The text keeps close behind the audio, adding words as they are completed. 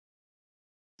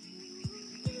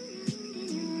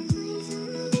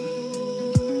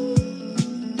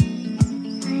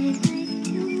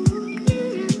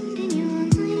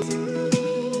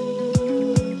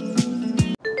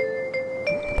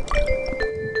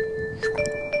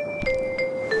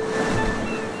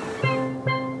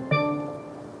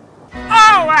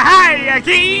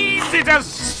keys, it's a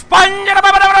sponge and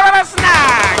a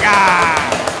snag.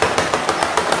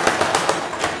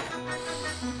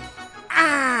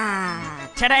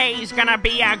 Today's gonna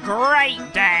be a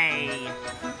great day.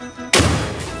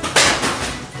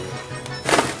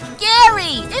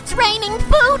 Gary, it's raining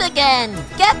food again.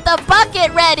 Get the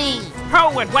bucket ready. Who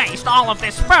would waste all of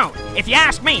this food? If you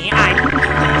ask me,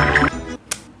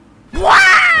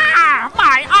 Wow!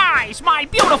 My eyes! My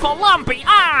beautiful lumpy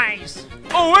eyes!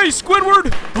 Oh, hey,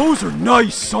 Squidward! Those are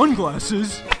nice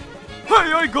sunglasses.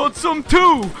 Hey, I got some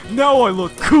too! Now I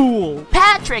look cool!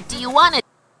 Patrick, do you want to...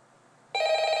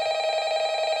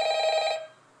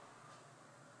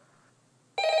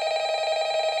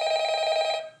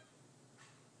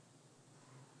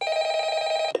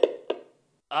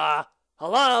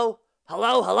 Hello?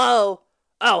 Hello?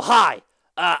 Oh, hi.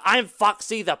 I'm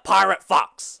Foxy the Pirate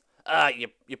Fox.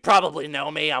 You probably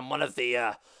know me. I'm one of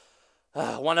the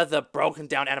broken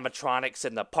down animatronics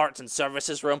in the parts and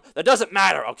services room. That doesn't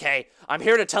matter, okay? I'm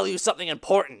here to tell you something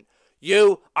important.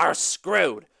 You are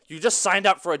screwed. You just signed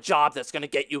up for a job that's gonna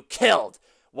get you killed.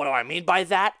 What do I mean by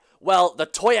that? Well, the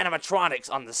toy animatronics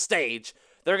on the stage,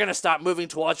 they're gonna start moving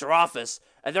towards your office,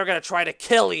 and they're gonna try to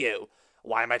kill you.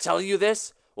 Why am I telling you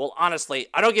this? Well, honestly,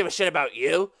 I don't give a shit about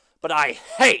you, but I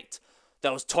hate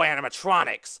those toy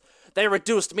animatronics. They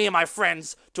reduced me and my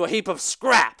friends to a heap of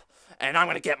scrap, and I'm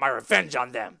gonna get my revenge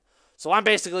on them. So I'm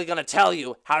basically gonna tell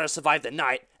you how to survive the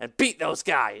night and beat those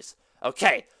guys.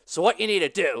 Okay, so what you need to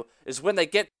do is when they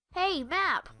get— Hey,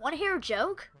 Map, wanna hear a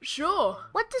joke? Sure.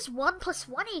 What does 1 +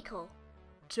 1 equal?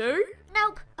 2?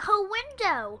 Nope, a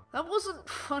window. That wasn't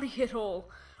funny at all.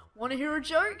 Wanna hear a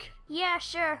joke? Yeah,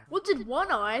 sure. What did one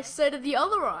eye say to the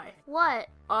other eye? What?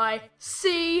 I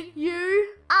see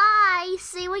you. I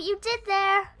see what you did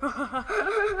there. What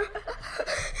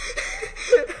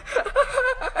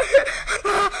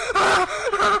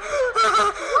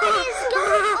is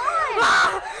going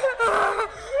on?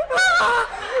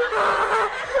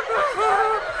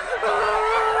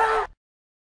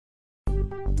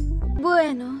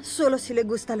 Bueno, solo si le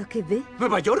gusta lo que ve.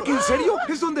 ¿Nueva York? ¿En serio?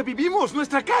 Es donde vivimos,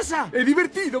 nuestra casa. Es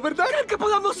divertido, ¿verdad? ¿Creen que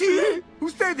podamos ir? Sí.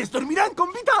 Ustedes dormirán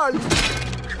con Vital.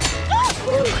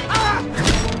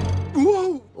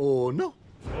 ¡Wow! ¿O no?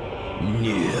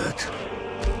 Niet.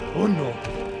 ¿O no?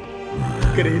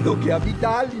 Creo que a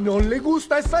Vital no le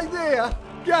gusta esa idea.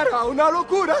 Que hará una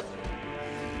locura.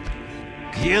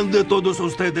 ¿Quién de todos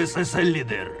ustedes es el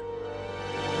líder?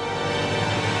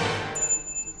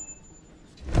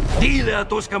 Dile a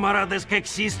tus camaradas que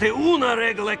existe una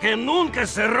regla que nunca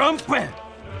se rompe.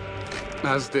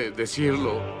 ¿Has de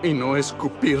decirlo y no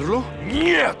escupirlo?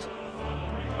 ¡Niet!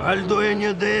 Al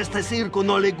dueño de este circo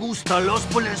no le gustan los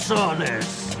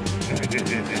polizones.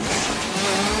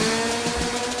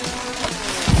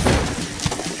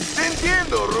 Te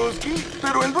entiendo, Rusky,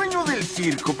 pero el dueño del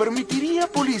circo permitiría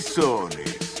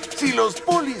polizones. Si los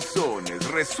polizones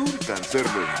resultan ser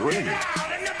los dueños.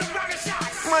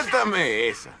 Mátame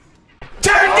esa.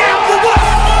 Turn down for what?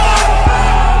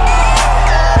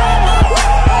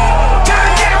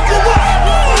 Turn down for what?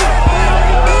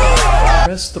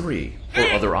 Press 3. For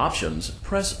other options,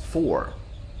 press 4.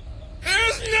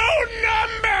 There's no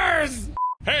numbers!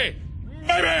 Hey,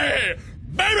 baby!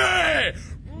 Baby!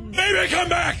 Baby, come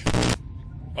back!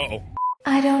 Uh-oh.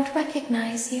 I don't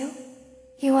recognize you.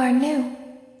 You are new.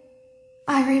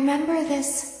 I remember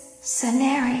this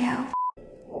scenario.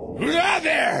 Who's out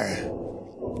there?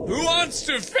 Who wants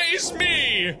to face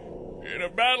me in a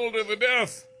battle to the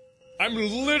death? I'm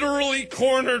literally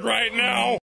cornered right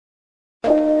now.